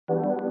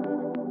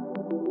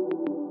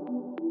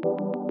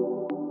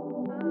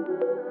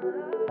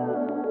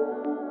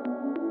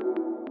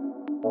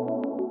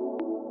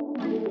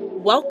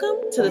Welcome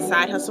to the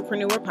Side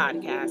Hustlepreneur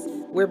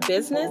podcast, where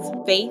business,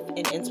 faith,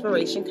 and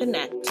inspiration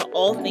connect to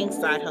all things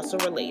side hustle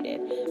related.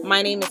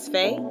 My name is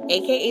Faye,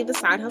 aka the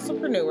Side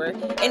Hustlepreneur,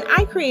 and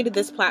I created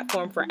this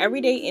platform for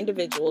everyday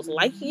individuals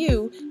like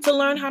you to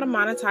learn how to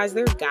monetize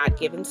their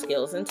God-given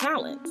skills and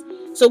talents.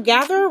 So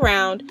gather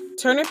around,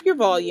 turn up your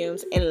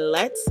volumes, and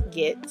let's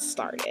get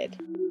started.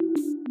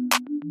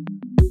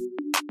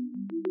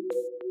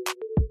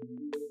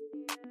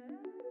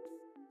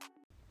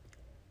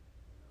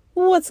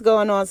 What's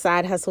going on,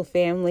 Side Hustle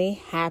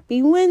family?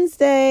 Happy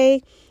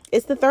Wednesday.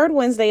 It's the third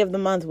Wednesday of the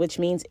month, which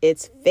means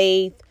it's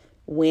Faith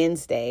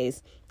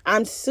Wednesdays.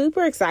 I'm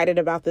super excited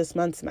about this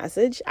month's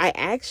message. I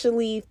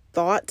actually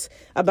thought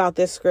about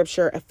this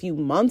scripture a few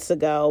months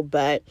ago,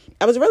 but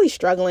I was really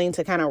struggling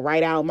to kind of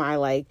write out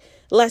my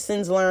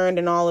lessons learned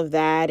and all of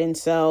that. And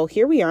so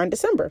here we are in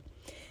December.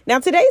 Now,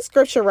 today's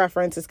scripture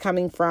reference is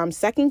coming from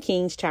 2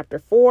 Kings chapter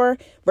 4,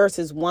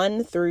 verses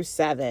 1 through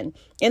 7.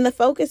 And the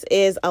focus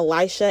is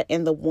Elisha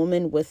and the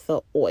woman with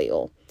the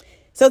oil.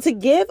 So to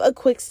give a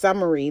quick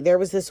summary, there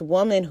was this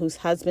woman whose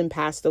husband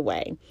passed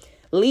away,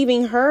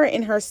 leaving her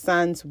and her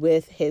sons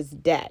with his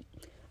debt.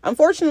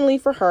 Unfortunately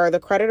for her,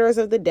 the creditors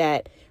of the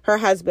debt her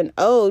husband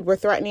owed were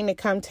threatening to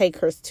come take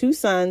her 2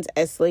 sons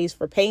as slaves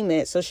for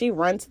payment. So she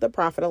runs to the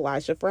prophet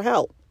Elisha for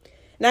help.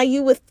 Now,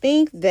 you would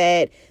think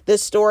that the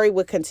story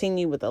would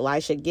continue with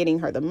Elisha getting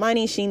her the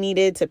money she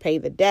needed to pay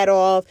the debt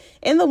off,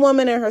 and the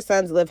woman and her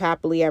sons live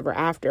happily ever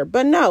after.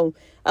 But no,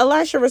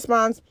 Elisha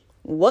responds,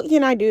 "What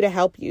can I do to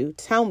help you?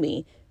 Tell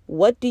me,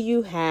 what do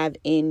you have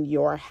in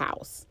your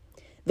house?"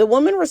 The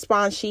woman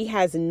responds she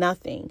has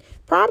nothing,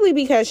 probably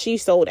because she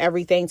sold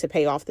everything to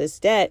pay off this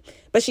debt,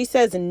 but she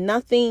says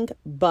nothing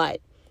but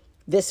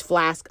this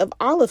flask of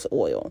olive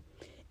oil.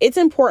 It's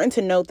important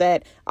to note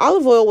that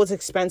olive oil was an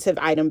expensive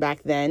item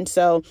back then.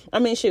 So,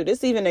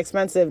 it's even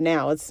expensive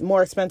now. It's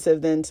more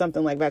expensive than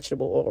something like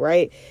vegetable oil,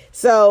 right?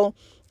 So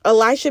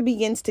Elisha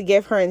begins to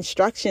give her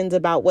instructions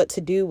about what to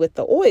do with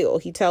the oil.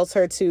 He tells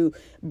her to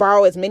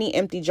borrow as many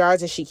empty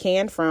jars as she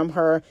can from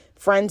her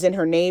friends and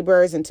her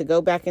neighbors and to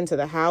go back into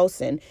the house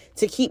and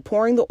to keep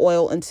pouring the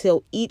oil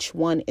until each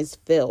one is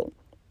filled.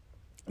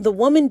 The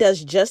woman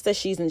does just as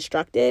she's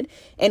instructed,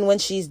 and when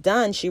she's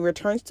done, she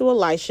returns to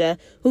Elisha,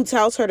 who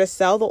tells her to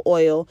sell the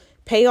oil,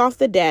 pay off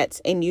the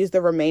debts, and use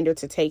the remainder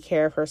to take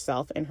care of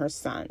herself and her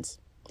sons.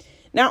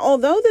 Now,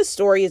 although this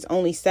story is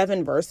only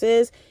 7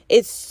 verses,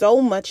 it's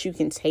so much you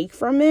can take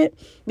from it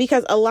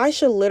because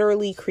Elisha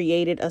literally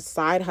created a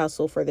side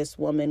hustle for this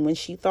woman when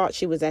she thought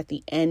she was at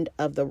the end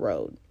of the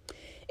road.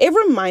 It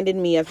reminded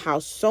me of how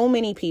so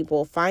many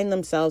people find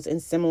themselves in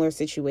similar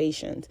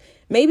situations.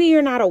 Maybe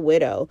you're not a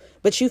widow,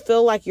 but you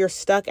feel like you're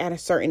stuck at a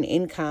certain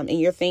income and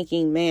you're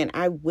thinking, man,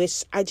 I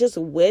just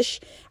wish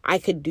I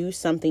could do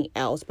something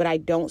else, but I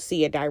don't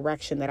see a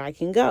direction that I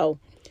can go.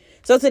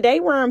 So today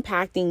we're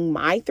unpacking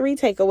my 3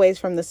 takeaways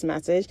from this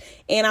message,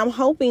 and I'm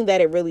hoping that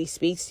it really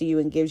speaks to you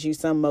and gives you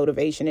some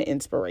motivation and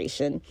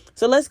inspiration.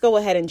 So let's go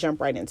ahead and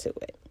jump right into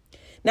it.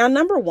 Now,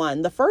 number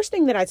 1, the first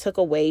thing that I took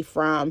away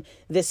from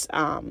this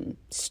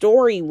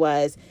story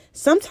was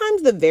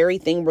sometimes the very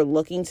thing we're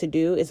looking to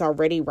do is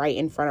already right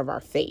in front of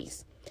our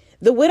face.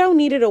 The widow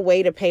needed a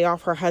way to pay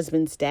off her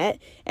husband's debt,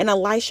 and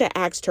Elisha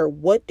asked her,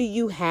 "What do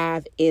you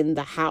have in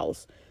the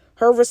house?"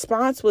 Her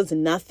response was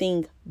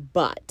nothing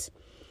but.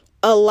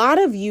 A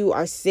lot of you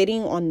are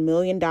sitting on $1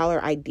 million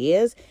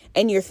ideas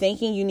and you're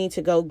thinking you need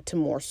to go to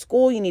more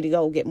school. You need to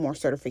go get more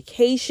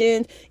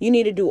certifications. You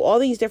need to do all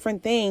these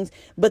different things.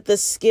 But the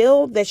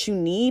skill that you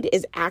need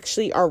is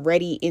actually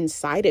already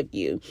inside of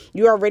you.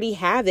 You already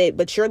have it,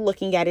 but you're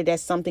looking at it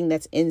as something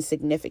that's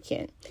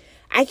insignificant.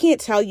 I can't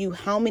tell you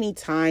how many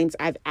times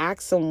I've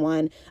asked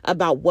someone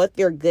about what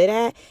they're good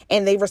at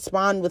and they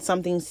respond with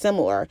something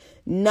similar.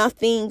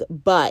 Nothing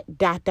but ...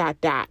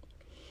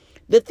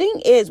 The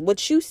thing is,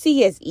 what you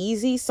see as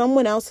easy,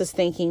 someone else is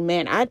thinking,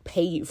 man, I'd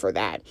pay you for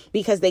that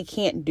because they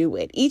can't do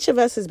it. Each of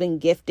us has been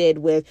gifted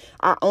with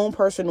our own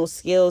personal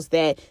skills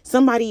that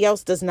somebody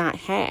else does not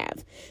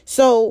have.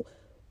 So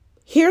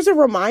here's a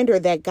reminder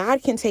that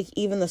God can take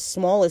even the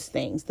smallest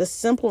things, the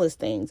simplest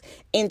things,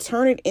 and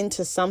turn it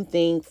into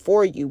something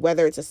for you,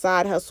 whether it's a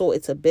side hustle,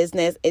 it's a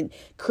business, and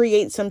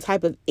create some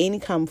type of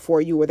income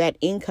for you or that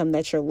income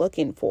that you're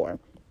looking for.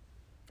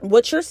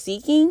 What you're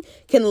seeking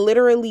can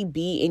literally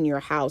be in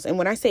your house. And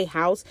when I say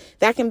house,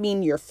 that can be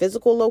in your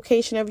physical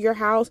location of your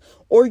house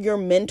or your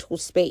mental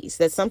space.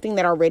 That's something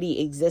that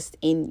already exists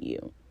in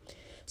you.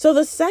 So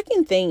the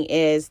second thing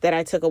is that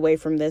I took away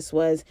from this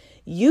was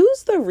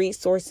use the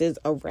resources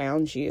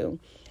around you.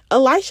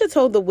 Elisha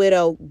told the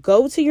widow,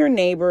 go to your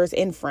neighbors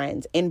and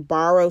friends and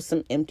borrow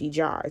some empty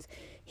jars.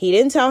 He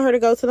didn't tell her to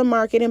go to the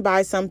market and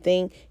buy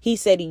something. He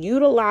said,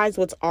 utilize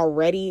what's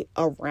already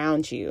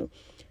around you.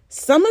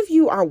 Some of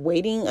you are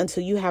waiting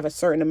until you have a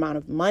certain amount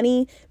of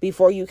money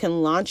before you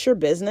can launch your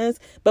business.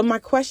 But my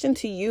question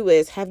to you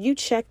is, have you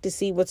checked to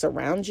see what's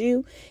around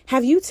you?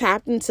 Have you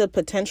tapped into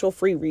potential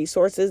free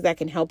resources that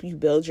can help you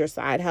build your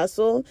side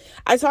hustle?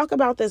 I talk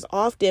about this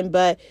often,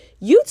 but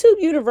YouTube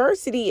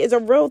University is a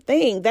real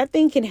thing. That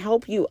thing can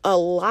help you a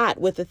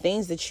lot with the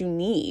things that you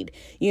need.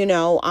 You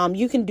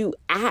can do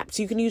apps.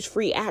 You can use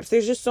free apps.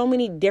 There's just so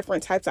many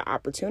different types of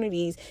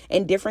opportunities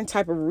and different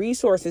type of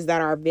resources that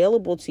are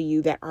available to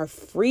you that are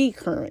free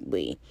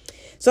currently.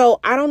 So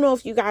I don't know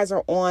if you guys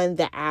are on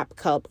the app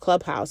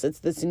Clubhouse. It's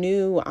this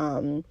newer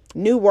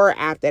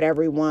app that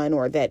everyone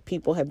or that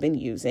people have been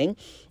using.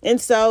 And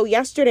so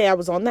yesterday I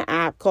was on the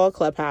app called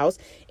Clubhouse,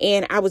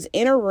 and I was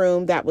in a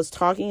room that was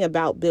talking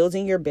about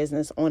building your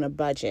business on a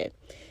budget.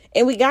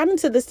 And we got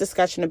into this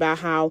discussion about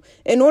how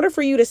in order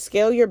for you to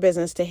scale your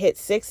business to hit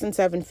 6 and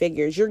 7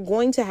 figures, you're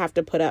going to have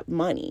to put up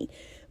money.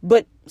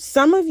 But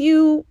some of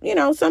you,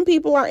 some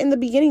people are in the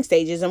beginning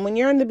stages. And when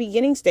you're in the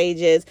beginning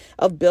stages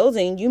of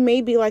building, you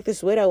may be like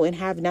this widow and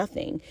have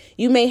nothing.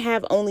 You may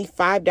have only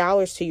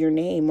 $5 to your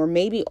name, or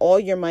maybe all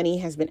your money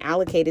has been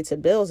allocated to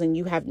bills and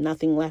you have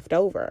nothing left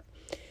over.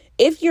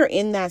 If you're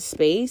in that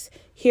space,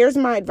 here's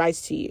my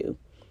advice to you.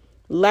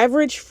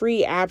 Leverage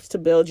free apps to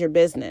build your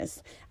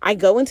business. I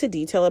go into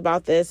detail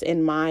about this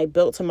in my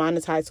Built to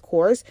Monetize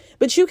course,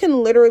 but you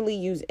can literally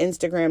use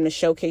Instagram to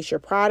showcase your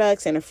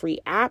products and a free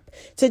app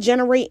to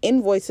generate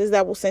invoices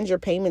that will send your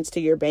payments to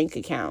your bank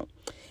account.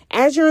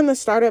 As you're in the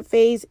startup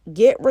phase,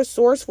 get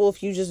resourceful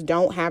if you just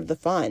don't have the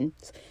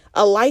funds.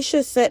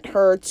 Elisha sent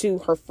her to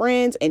her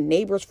friends and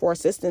neighbors for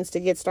assistance to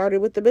get started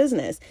with the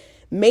business.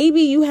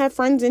 Maybe you have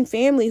friends and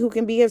family who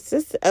can be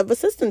of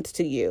assistance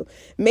to you.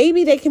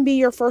 Maybe they can be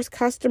your first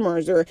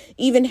customers or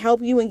even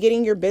help you in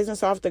getting your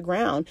business off the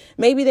ground.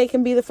 Maybe they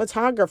can be the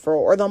photographer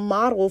or the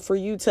model for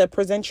you to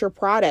present your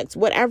products.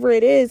 Whatever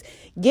it is,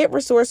 get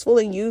resourceful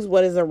and use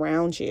what is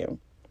around you.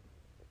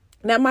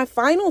 Now, my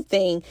final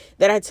thing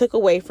that I took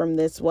away from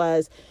this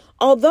was,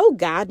 although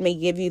God may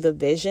give you the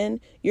vision,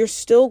 you're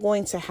still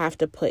going to have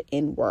to put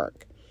in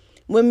work.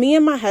 When me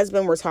and my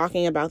husband were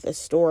talking about this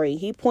story,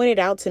 he pointed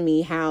out to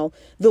me how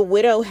the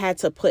widow had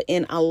to put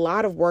in a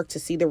lot of work to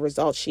see the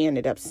results she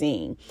ended up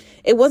seeing.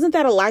 It wasn't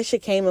that Elisha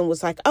came and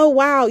was like, oh,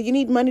 wow, you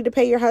need money to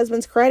pay your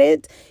husband's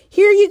credit?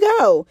 Here you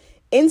go.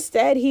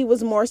 Instead, he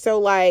was more so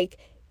like,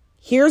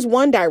 here's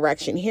one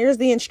direction, here's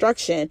the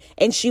instruction,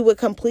 and she would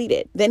complete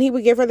it. Then he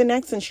would give her the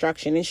next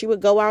instruction and she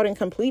would go out and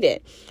complete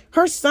it.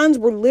 Her sons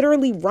were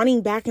literally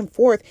running back and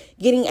forth,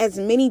 getting as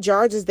many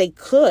jars as they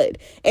could.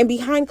 And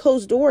behind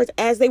closed doors,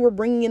 as they were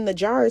bringing in the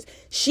jars,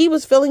 she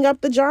was filling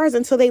up the jars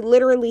until they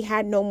literally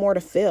had no more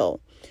to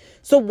fill.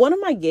 So what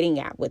am I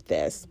getting at with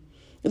this?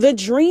 The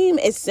dream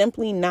is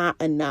simply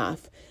not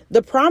enough.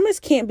 The promise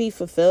can't be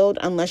fulfilled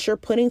unless you're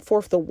putting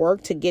forth the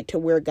work to get to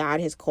where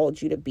God has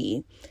called you to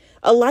be.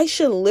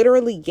 Elisha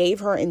literally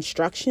gave her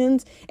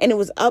instructions, and it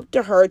was up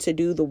to her to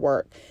do the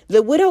work.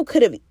 The widow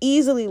could have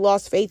easily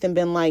lost faith and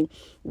been like,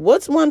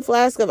 what's one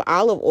flask of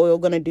olive oil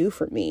going to do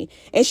for me?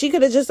 And she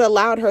could have just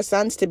allowed her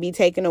sons to be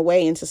taken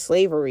away into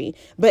slavery.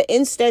 But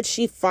instead,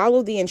 she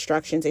followed the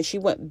instructions and she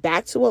went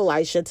back to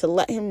Elisha to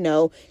let him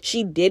know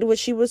she did what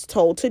she was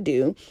told to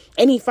do.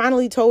 And he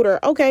finally told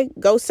her, okay,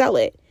 go sell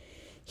it.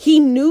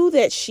 He knew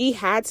that she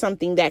had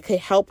something that could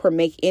help her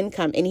make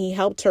income, and he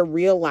helped her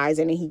realize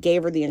it, and he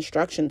gave her the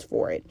instructions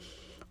for it.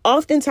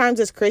 Oftentimes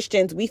as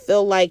Christians, we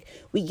feel like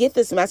we get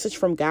this message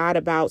from God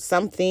about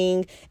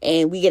something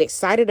and we get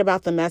excited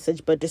about the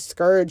message, but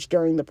discouraged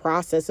during the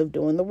process of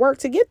doing the work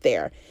to get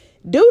there.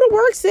 Do the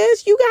work,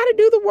 sis. You got to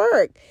do the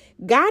work.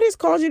 God has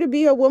called you to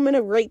be a woman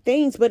of great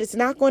things, but it's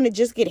not going to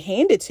just get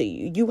handed to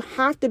you. You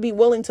have to be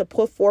willing to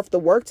put forth the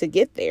work to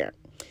get there.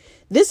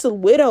 This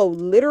widow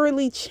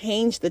literally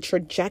changed the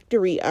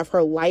trajectory of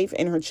her life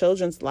and her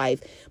children's life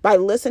by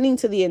listening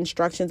to the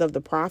instructions of the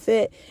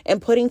prophet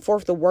and putting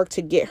forth the work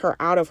to get her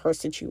out of her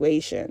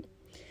situation.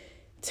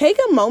 Take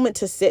a moment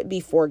to sit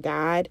before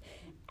God.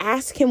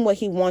 Ask him what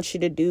he wants you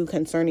to do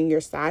concerning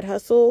your side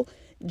hustle.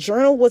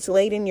 Journal what's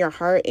laid in your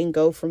heart and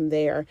go from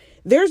there.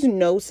 There's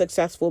no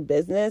successful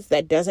business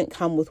that doesn't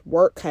come with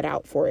work cut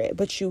out for it,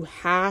 but you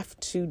have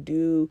to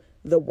do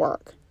the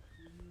work.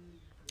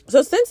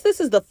 So since this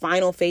is the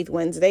final Faith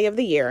Wednesday of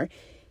the year,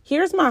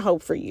 here's my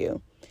hope for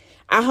you.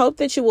 I hope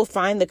that you will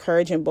find the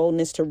courage and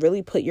boldness to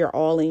really put your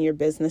all in your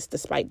business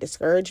despite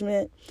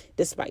discouragement,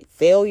 despite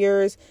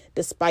failures,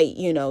 despite,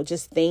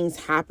 just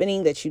things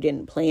happening that you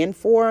didn't plan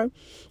for.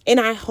 And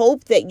I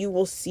hope that you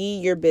will see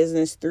your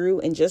business through,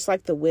 and just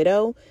like the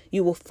widow,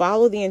 you will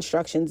follow the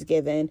instructions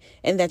given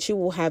and that you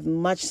will have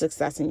much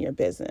success in your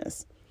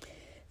business.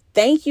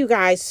 Thank you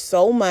guys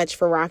so much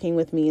for rocking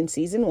with me in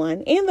season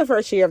 1 and the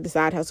first year of the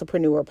Side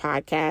Hustlepreneur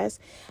podcast.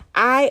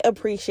 I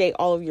appreciate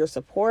all of your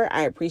support.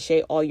 I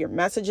appreciate all your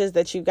messages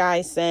that you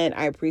guys sent.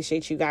 I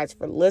appreciate you guys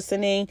for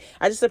listening.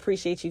 I just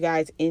appreciate you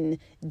guys in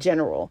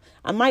general.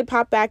 I might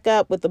pop back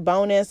up with the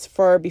bonus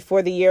for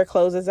before the year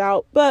closes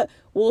out, but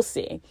we'll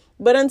see.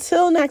 But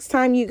until next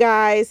time, you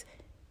guys,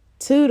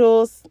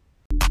 toodles.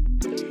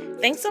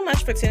 Thanks so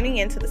much for tuning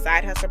in to the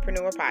Side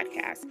Hustlepreneur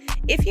podcast.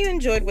 If you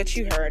enjoyed what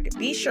you heard,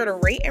 be sure to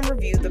rate and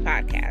review the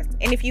podcast.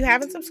 And if you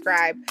haven't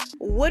subscribed,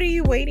 what are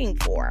you waiting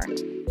for?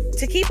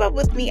 To keep up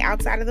with me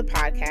outside of the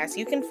podcast,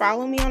 you can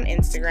follow me on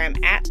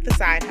Instagram at The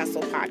Side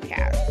Hustle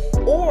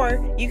Podcast.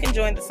 Or you can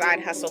join the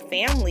Side Hustle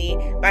family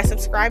by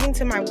subscribing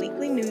to my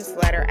weekly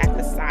newsletter at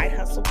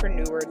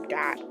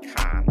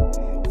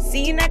thesidehustlepreneur.com.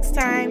 See you next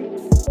time.